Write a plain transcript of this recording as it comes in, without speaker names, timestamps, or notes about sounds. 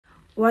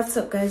What's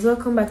up, guys?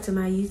 Welcome back to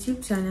my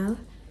YouTube channel.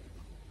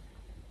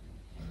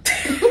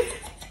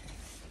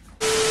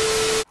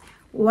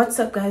 What's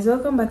up, guys?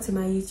 Welcome back to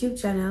my YouTube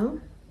channel.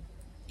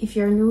 If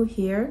you're new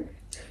here,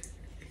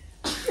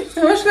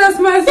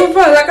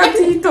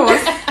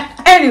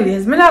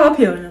 anyways, me love up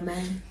here,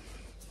 man.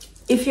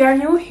 If you're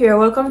new here,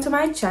 welcome to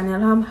my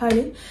channel. I'm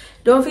Holly.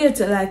 Don't forget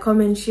to like,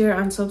 comment, share,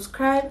 and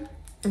subscribe.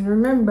 And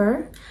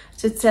remember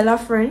to tell a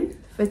friend,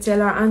 for tell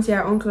her auntie,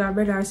 or uncle, or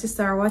brother, or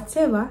sister, or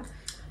whatever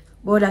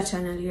about that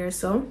channel here.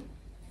 So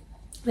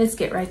let's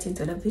get right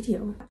into the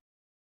video.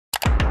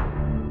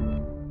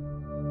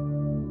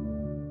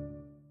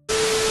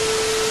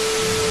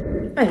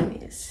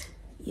 Anyways,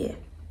 yeah.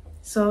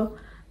 So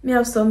me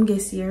have some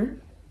guests here.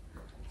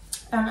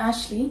 I'm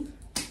Ashley.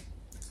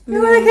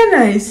 You look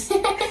nice.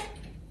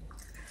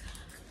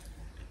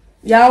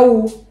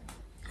 Yo.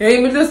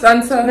 Hey, me just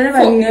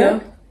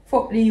answer.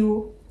 Fuck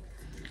you.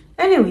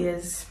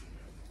 Anyways,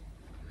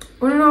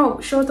 wanna know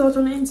shout out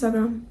on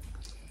Instagram?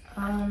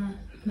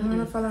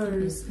 No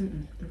followers.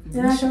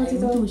 Yeah, shout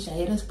it out. Too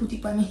shy. Just put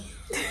it on me.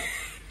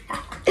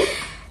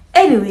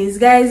 Anyways,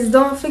 guys,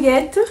 don't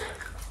forget to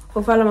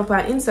follow me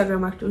on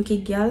Instagram at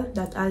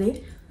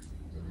wickedgirl.ali.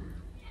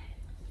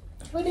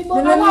 What the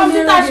fuck? I want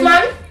to touch,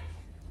 man.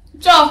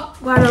 Joe.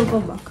 Go on and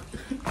come back.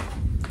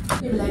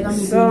 Like I'm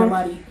So,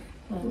 nobody.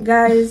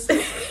 Guys, as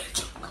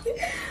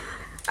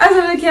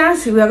you can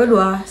see, we are gonna do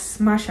a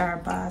smash or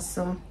pass.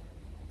 So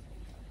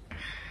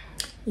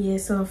yeah,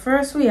 so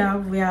first we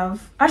have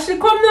Ashley,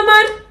 come no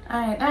man.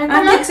 Alright,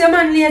 And next your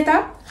man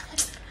later.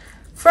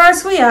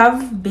 First we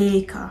have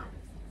Baker.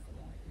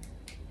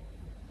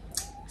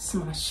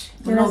 Smash.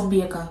 I Yes. love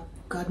Baker.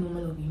 God knows I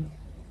love him.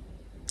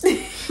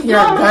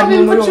 Yeah, God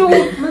knows I love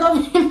him. I love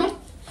him.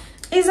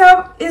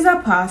 Is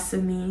a pass to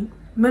me.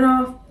 I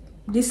know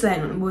dislike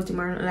nothing about him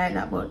or nothing like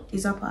that, but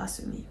it's a pass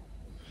to me.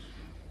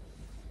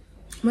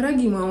 But I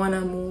give him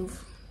one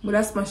move. But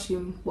I smash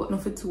him, but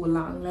not for too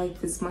long. Like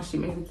to smash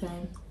him every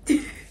time.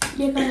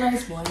 Baker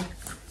nice boy.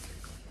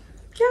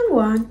 Can go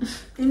on.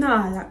 You know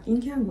all that. You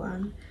can go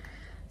on.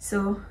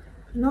 So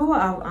now I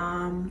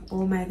have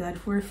oh my god,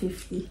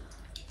 450.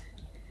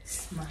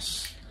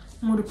 Smash.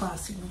 More the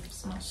passing.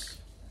 Smash.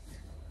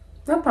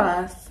 That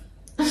pass.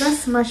 That's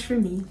smash for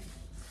me.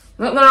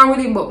 Nothing wrong with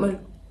him, but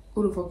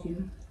who the fuck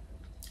you?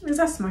 It's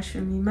a smash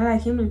for me. I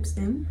like him lips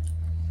them.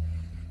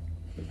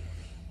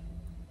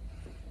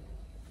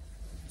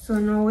 So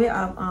now we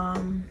have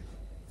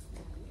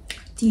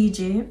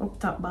TJ up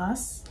top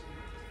bass.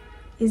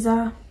 Is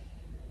a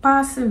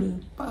pass to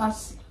me.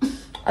 Pass.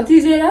 I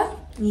teach you that?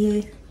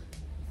 Yeah.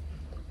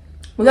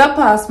 Well, that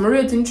pass, my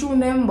rating through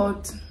them,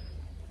 but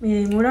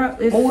Yeah, mother,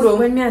 if, Modo.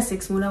 when me a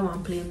 6, mother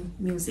want play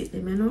music,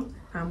 them, you know?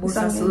 And both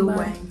a Singing slow bad.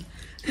 wine.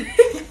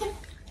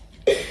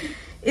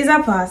 Is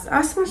a pass.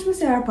 I smash me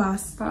say a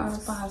pass.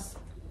 pass. Pass.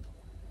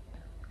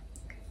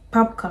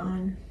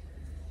 Popcorn.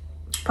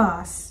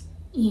 Pass.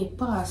 Yeah,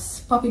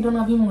 pass. Papi don't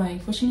have him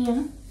wife. What's she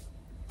name?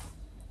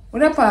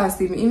 When I pass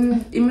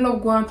him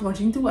love going too much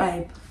into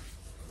hype.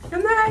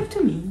 I'm not hype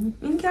to me.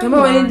 In can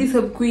Remember when he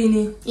disturb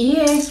Queenie?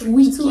 Yes, Too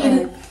wicked.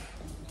 hype.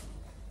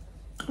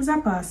 Is a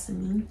pass to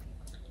me.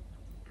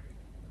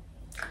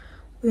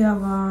 We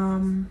have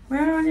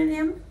where are the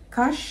name?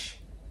 Cash.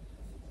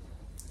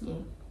 Yeah.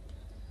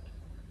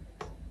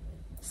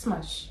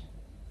 Smash.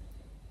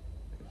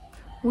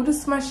 Who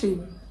just smash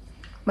him?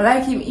 I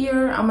like him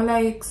here, I'm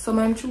like some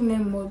I'm true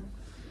name, but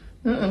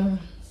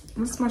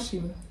I'm smash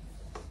him.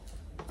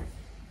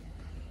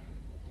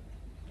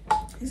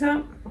 Is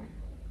that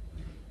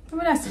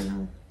what I say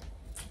now?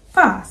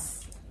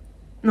 Pass.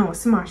 No,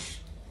 smash.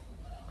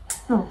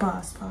 No,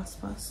 pass.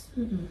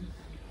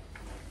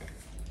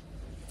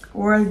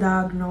 World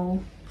dog,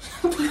 no.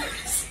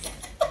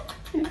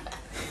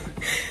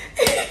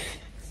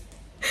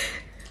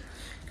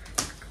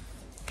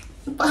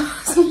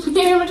 Pass.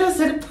 You just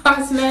said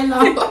pass, man.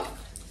 Now.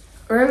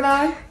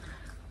 Really?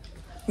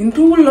 In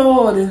too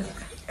loud.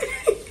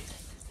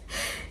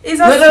 It's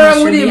a Nothing smash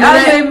wrong with for me. him. I'll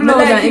I tell him like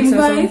loud him and extra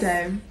vibes.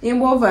 sometime. Him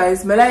both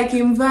vibes. I like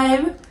him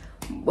vibe,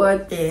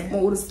 but Yeah. I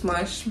would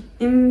smash.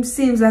 Him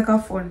seems like a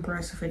fun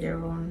person for their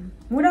own.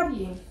 Would have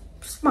Yeah.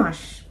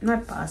 smash,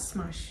 not pass,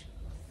 smash.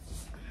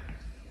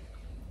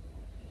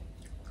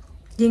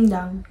 Ding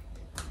dong.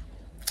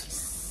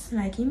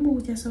 Like him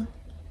boot, yeah, so.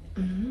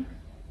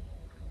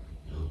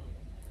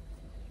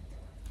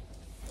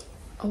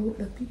 Oh,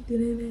 the pig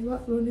didn't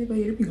what? No, never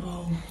hear the pig.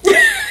 Oh.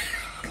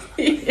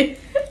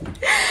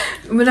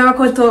 I'm gonna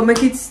cut out my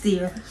kids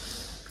steal.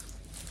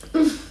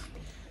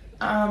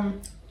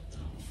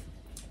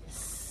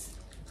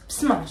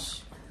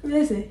 Smash. What do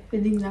I say? For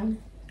ding dong.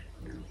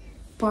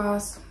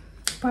 Pass.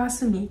 Pass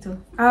for me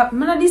too. I'm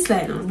not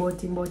dislike nothing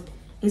about him, but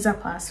it's a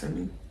pass for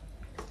me.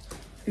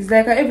 It's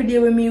like every day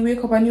when me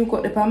wake up and you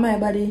cut upon my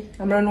body,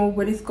 I'm gonna know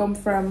where this come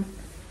from.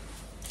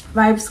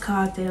 Vibes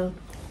Cartel.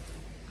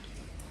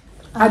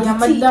 I the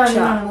am a teacher.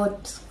 done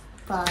what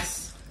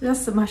pass.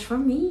 Just smash for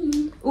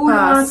me. Oh,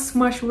 Pass. not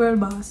smash world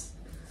boss.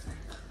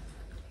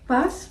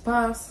 Pass.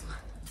 Pass.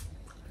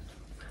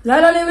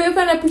 Lala, le way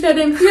find a picture of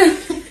them here.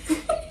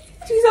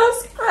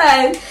 Jesus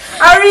Christ.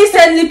 A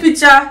recently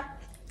picture.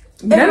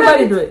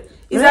 Everybody do it.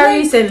 It's a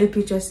recently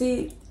picture.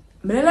 See,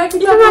 But I like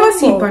it. you can never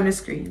see it on the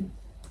screen.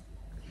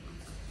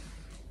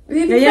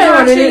 You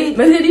Yeah, actually-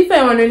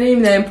 define on the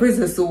name that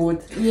princess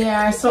suit.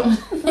 Yeah, or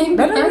something.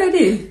 That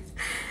already.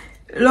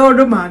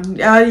 Lord, man.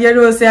 You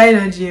know, say I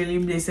in jail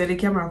him. They say the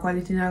camera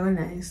quality not go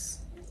nice.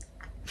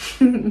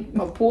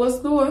 A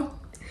pose though.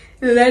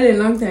 It's like a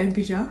long time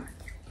picture.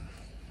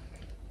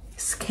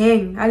 It's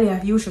king.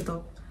 Alia, you shut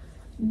up.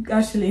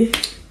 Ashley.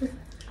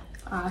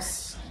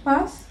 Pass.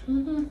 Pass?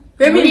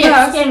 Baby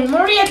pass.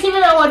 Maria, tell me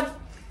now what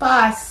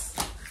pass.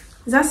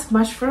 That's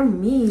smash from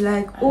me.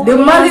 Like, oh, The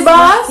yeah, Mali smash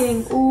boss?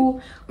 king. Oh,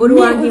 would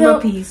want to give a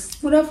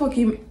piece. Would I fuck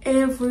him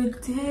every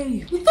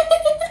day?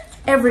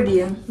 Every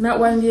day. Not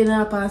one day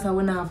now pass I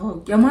will not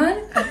fuck. Yeah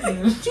man?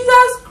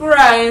 Jesus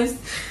Christ.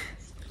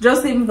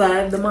 Just him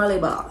vibe, the Mali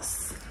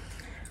boss.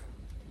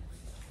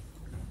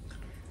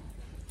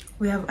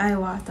 We have eye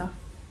water.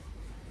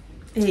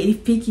 Hey,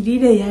 if Peaky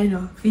did it, yeah, you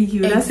know.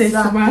 Peaky would have said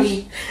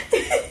smash.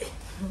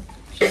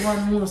 She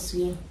want more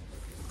sweet.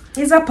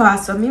 It's a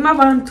pass. So, me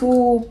have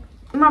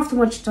too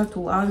much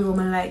tattoo. All the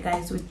women like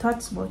guys with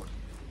tats, but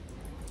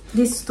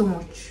this is too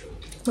much.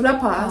 Would I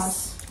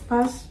pass?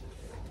 Pass.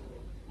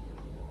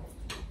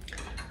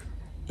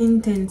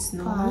 Intense,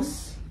 no.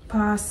 Pass.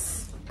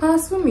 Pass.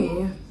 Pass for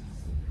me.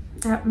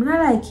 I'm not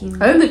like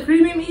him. I have the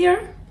cream in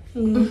here.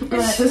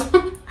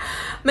 Yeah.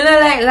 I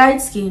don't like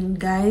light skin,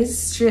 guys.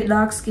 Straight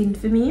dark skin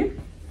for me.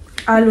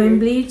 All when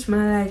bleach,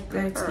 I like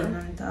light skin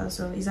on it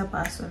also. It's a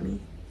pass for me.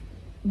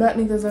 Black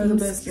niggas are the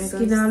best Skin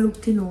niggas. I look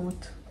thin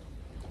out.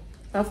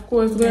 Of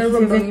course, we're Yes,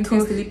 rubbing favorite in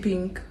tooth. pastely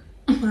pink.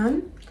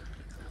 Man.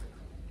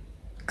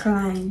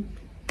 Klein.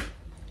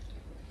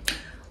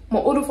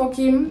 But who the fuck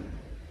him?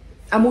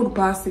 I would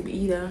pass him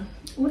either.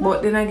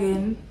 But then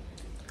again,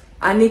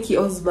 I Nikki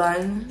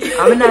husband.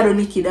 I'm not a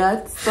Nikki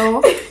that.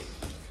 So,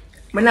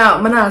 I'm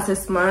not say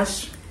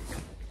smash.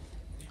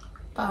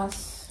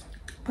 Pass.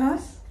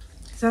 Pass.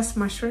 Is that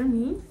smash for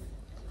me?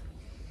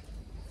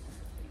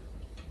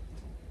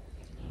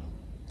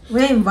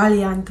 We're in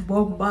Valiant,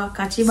 Bomba,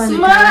 Kachiba.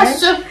 Smash!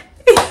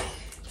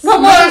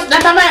 Smash!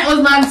 That's my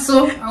husband,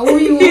 so. How are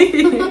you?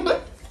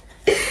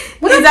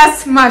 Is that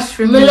smash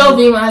for me? Me love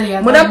him, Ali.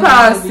 I Mother love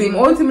pass him. him.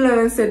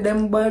 Ultimately, said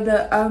them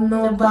brother have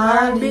no The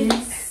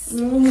Barbies.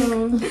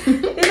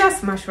 Is that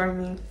smash for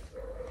me?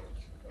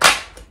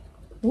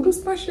 Who do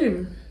smash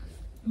him?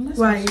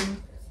 Why?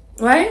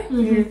 Why?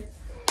 Yeah.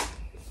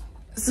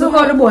 So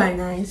how the boy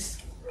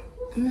nice?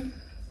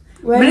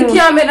 But I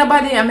can't make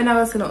nobody, I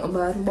never say nothing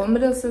bad. But I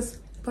just say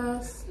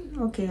pass.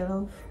 Okay,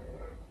 love.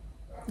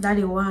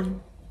 Daddy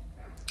one.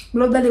 I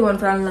love Daddy One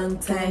for a long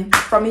time.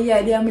 From me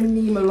idea, I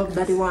name I love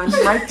Daddy One.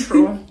 Right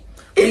through.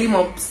 Big him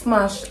up,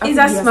 smash. Is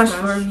that smash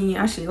for me?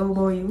 Ashley, how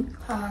about you?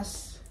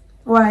 Pass.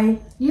 Why?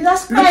 You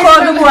just Look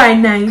how the boy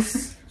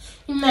nice.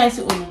 Him nice,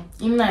 Uno.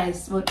 Him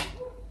nice, but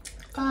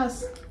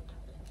pass.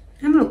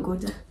 Him look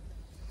good.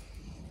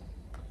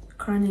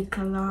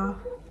 Chronicler.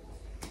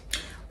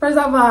 First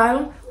of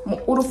all,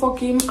 who the fuck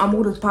him, I'm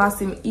going to pass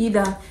him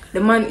either.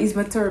 The man is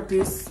my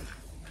therapist.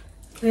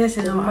 Yes,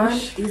 The no, man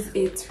Ash. is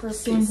a Same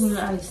therapist. thing,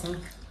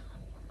 Alison.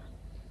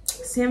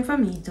 Same for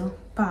me too.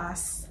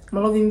 Pass. I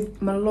love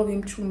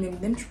him true name.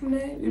 Them true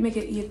name, we make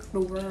it eat the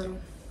world.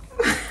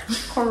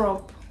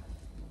 Corrupt.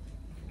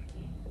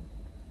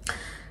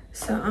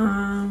 So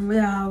we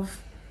have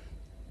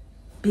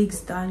Big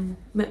Stan.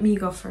 Let me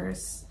go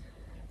first.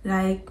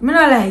 Like, me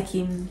not like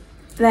him.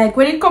 Like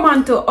when it come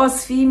on to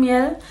us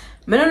female,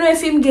 I don't know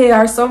if him gay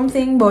or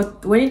something,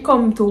 but when it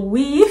come to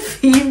we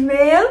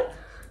female,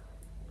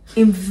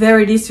 him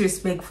very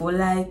disrespectful.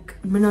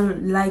 Like me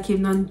not like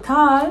him none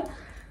tall,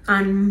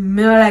 and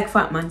me not like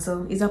fat man,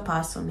 so it's a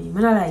pass for me.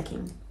 Me not like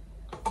him.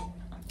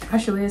 How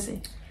should I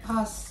say?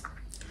 Pass.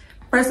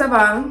 First of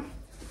all,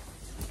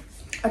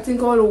 I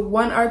think all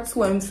one or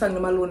two of him song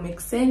them alone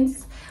makes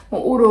sense. But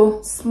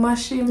Udo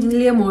smash him.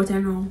 Lay him out, I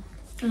know.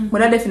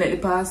 But I definitely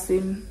pass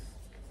him.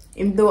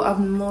 Him don't have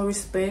no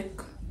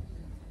respect.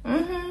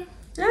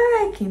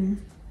 I like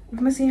him.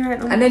 I'm seeing right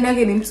now. And then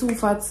again, him too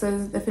fat, so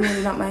it's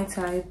definitely not my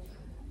type.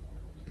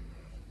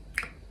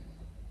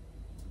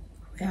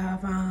 We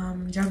have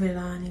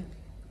Javelani.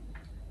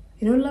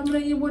 You know what I'm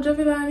like about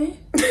Javelani?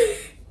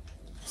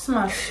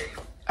 Smash.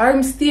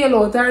 I'm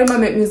still out. I remember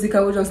make music,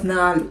 I would just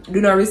not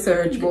do no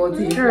research about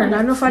it. Sure,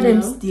 not enough of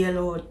them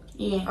still out.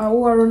 Yeah. I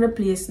who are on the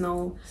place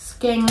now.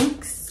 Skeng.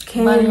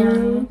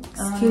 Ken,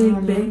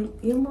 Skillbang.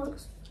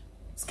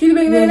 Skill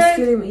bang Yeah,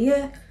 there?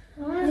 yeah.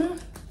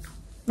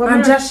 But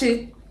And me not-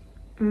 Jashi.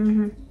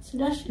 So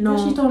that's No.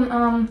 she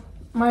on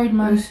married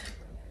man.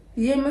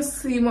 Yeah, I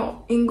see my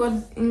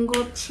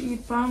ingot cheat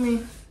for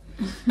me.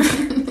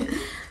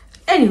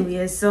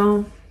 Anyway,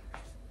 so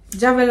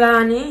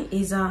Javelani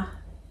is a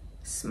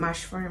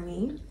smash for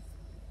me.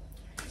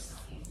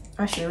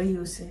 Actually, what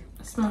you say?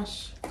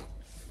 Smash.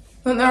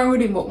 Not wrong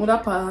with him, but would I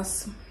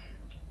pass?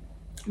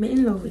 I'm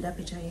in love with that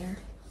picture here.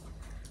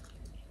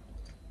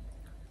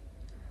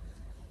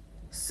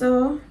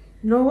 So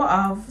now we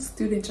have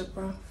Student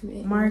chopper.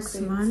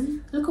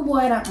 Marksman. Look a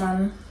boy that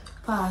man.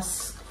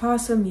 Pass.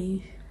 Pass for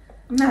me.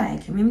 I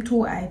like him. Him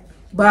too hype.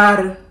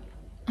 Bar.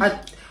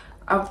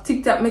 I've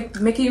TikTok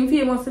make him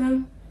famous, you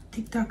know?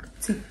 TikTok.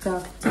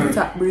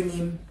 TikTok bring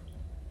him.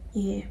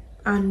 Yeah.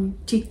 And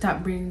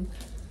TikTok bring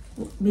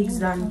Big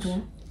Zan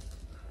too.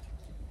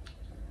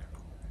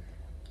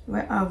 We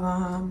have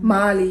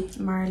Marley.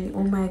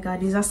 Oh my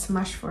god, he's a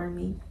smash for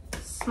me.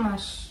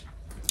 Smash.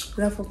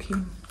 Would I fuck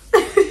him?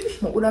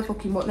 Would I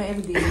fuck him? But not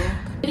every day.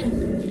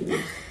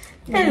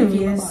 Yeah?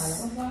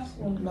 Anyways.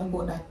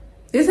 About that.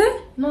 Is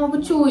it? No,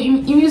 but you,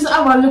 him used to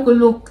have a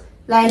look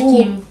like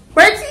him.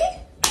 Bertie?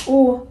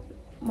 Oh.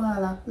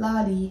 Mala,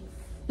 Ladi.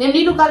 Them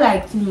they look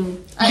alike to me.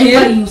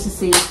 Everybody used to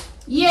say.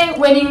 Yeah,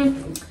 when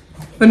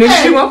you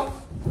show up?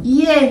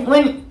 Yeah,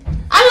 when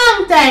a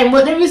long time,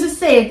 but them used to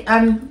say it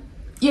and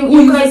you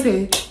can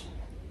say it.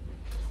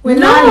 When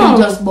Ladi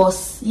just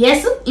bust.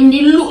 Yes, him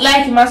they look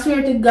like him, I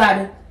swear to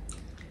God.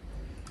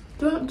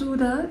 Don't do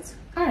that.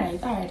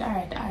 Alright.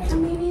 I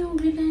mean, he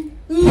ugly then.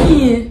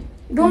 Yeah.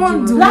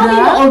 Don't do Ladi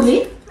that. not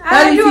ugly.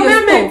 I do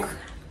mimic.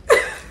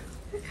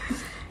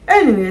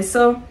 Anyway,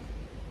 so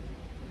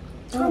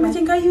I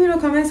think you know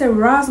come and say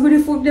Ross with the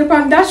foot up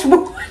on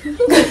dashboard. We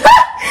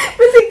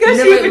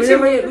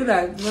never do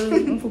that.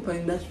 We put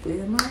on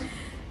dashboard, man.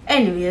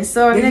 Anyway,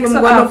 so then next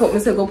I'm up,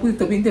 gonna go put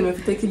it up in time if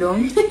you take it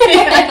down.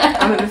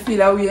 I make me feel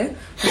that way.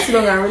 Just sit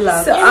down and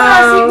relax. So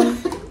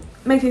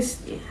make it.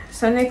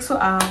 So next we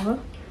have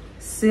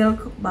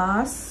Silk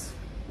Boss.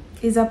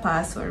 Is a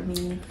pass for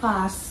me.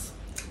 Pass.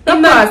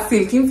 Not pass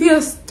Silk. Him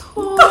feels tough.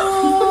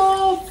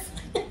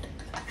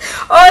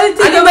 All the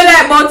thing I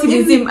like about him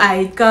is him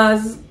height,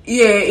 cause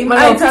yeah, him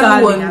height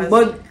has one,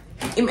 but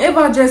him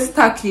ever just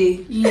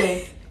tacky. Yeah.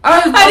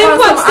 I didn't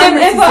punch them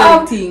ever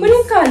out. What do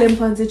you call them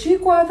pants?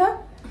 3/4?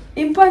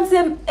 Him punch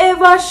them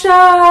ever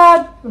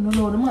shot.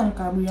 No, the man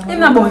can't be. Him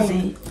not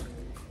bossy.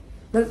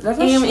 That's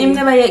Him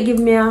never yet give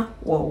me a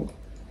wow.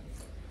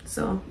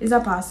 So it's a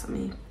pass for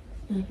me.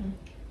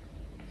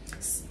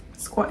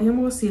 Squash. You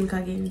more Silk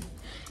again.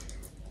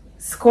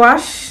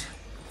 Squash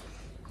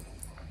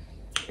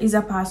is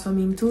a pass for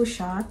me. Him too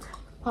short.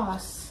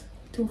 Pass.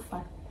 Too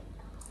fat.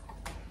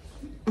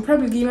 I'll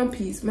probably give him a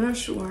piece. I'm not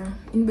sure.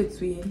 In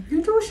between.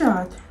 Him too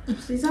short.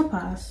 It's a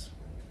pass.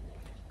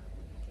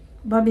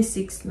 Bobby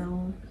 6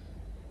 now.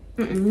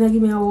 You not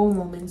give me a wow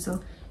moment,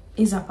 so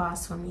it's a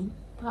pass for me.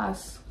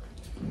 Pass.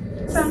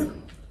 So,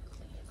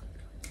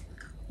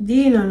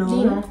 Dino now.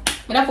 Dino.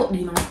 But I put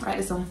Dino. Write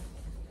this on.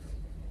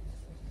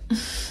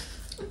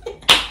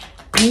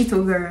 Me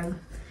too, girl.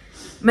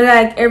 I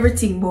like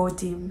everything about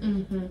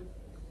him.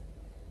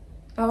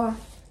 Oh.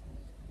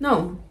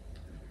 No.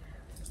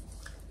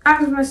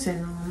 I was say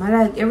no. I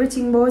like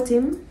everything about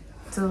him.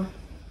 So,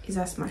 it's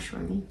a smash for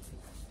me.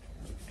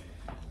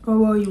 How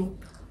about you?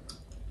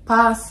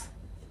 Pass.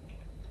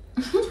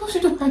 What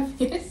should I do my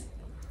face?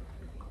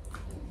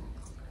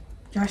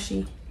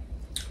 Joshi.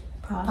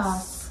 Pass.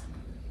 Pass.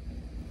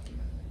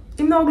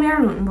 Him not ugly or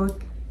nothing,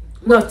 but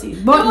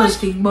nothing. But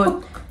nothing,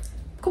 but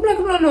Come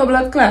on, no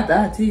blood clot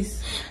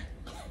artist.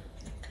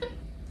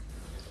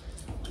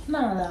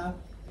 Nah.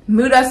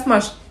 Me that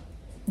smash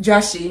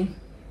Joshi.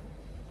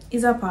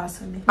 it's a pass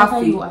for me. What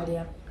are you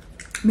idea?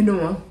 Me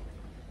know.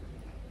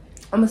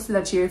 I'm still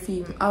a cheer for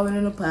him. I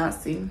want to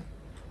pass him.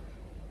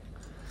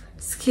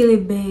 Skilly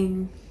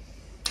Bang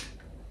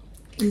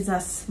is a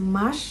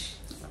smash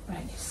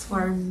Right.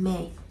 for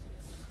me.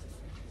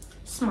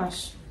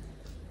 Smash.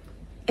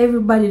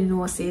 Everybody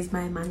knows says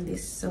my man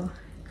this, so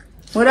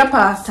What a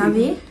pass him.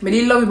 Tavi? Me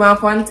did love him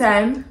up one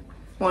time.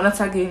 But not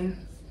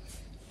again.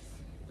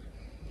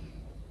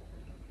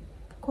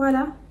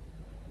 Koala.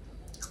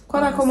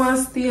 Could come and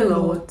steal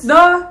out?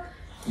 No,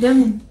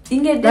 them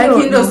didn't get there.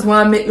 Like he just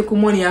want to make little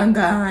money and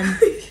gone.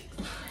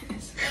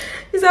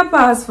 It's a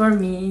pass for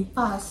me.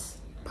 Pass.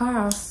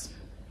 Pass.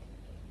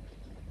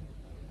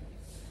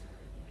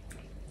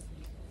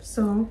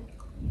 So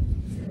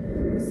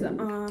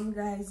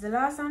guys, the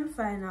last and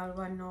final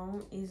one now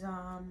is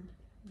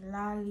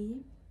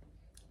Lali.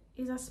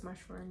 Is a smash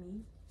for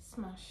me.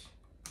 Smash.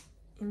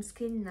 Him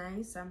skin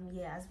nice.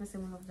 Yeah, as I say,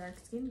 one of dark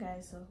skin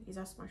guys, so it's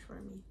a smash for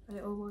me.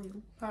 Okay, over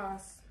you.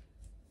 Pass.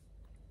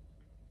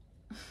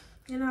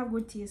 You know,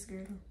 good taste,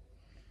 girl.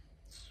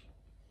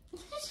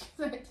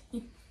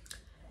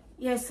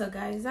 Yes, so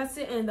guys, that's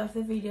the end of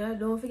the video.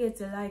 Don't forget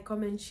to like,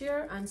 comment,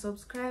 share, and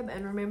subscribe,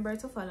 and remember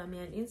to follow me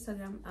on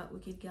Instagram at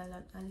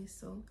wickedgirl.alice.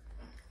 So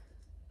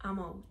I'm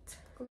out.